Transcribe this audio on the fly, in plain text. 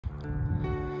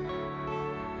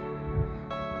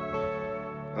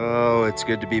Oh, it's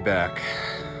good to be back.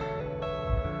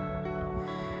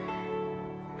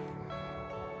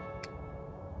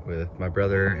 With my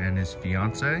brother and his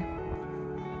fiance.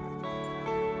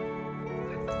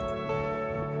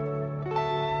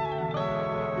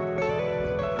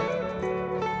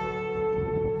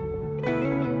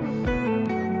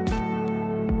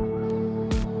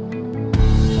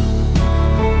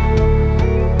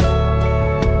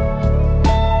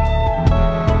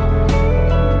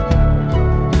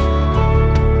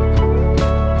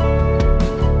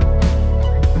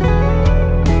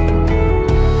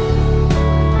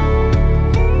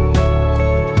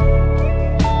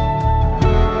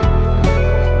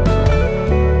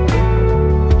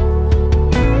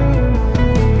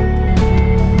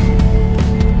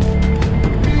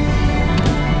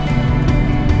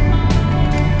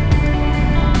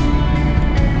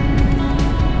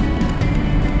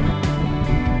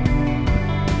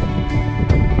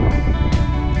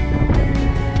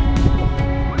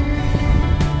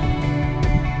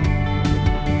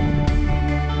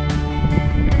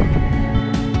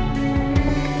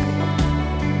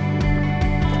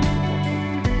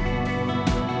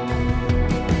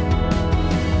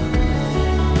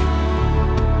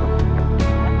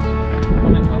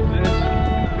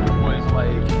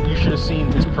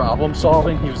 Seen his problem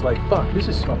solving. He was like, fuck, this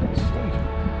is fucking steep.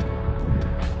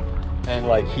 And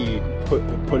like he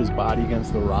put his body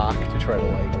against the rock to try to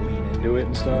like lean into it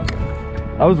and stuff.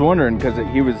 I was wondering because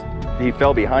he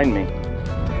fell behind me.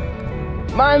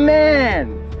 My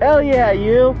man! Hell yeah,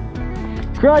 you!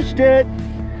 Crushed it!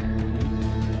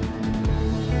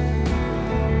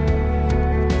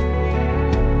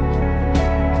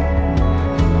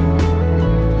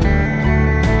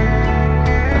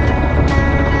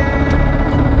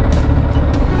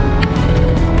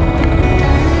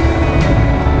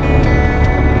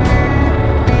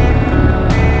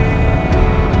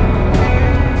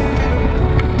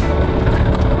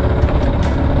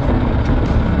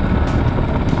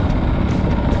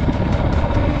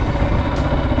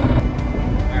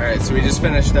 So we just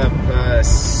finished up a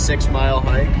 6-mile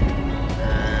hike,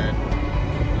 and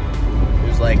it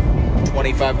was like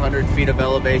 2,500 feet of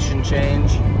elevation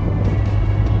change.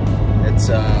 It's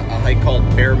a hike called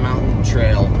Bear Mountain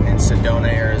Trail in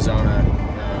Sedona, Arizona.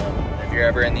 If you're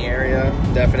ever in the area,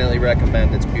 definitely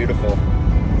recommend. It's beautiful.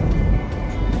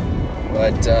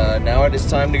 But now it is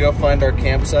time to go find our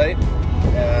campsite,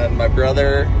 and my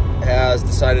brother has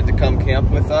decided to come camp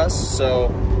with us,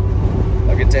 so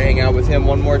I'll get to hang out with him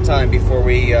one more time before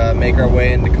we make our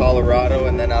way into Colorado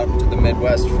and then out into the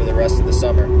Midwest for the rest of the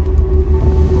summer.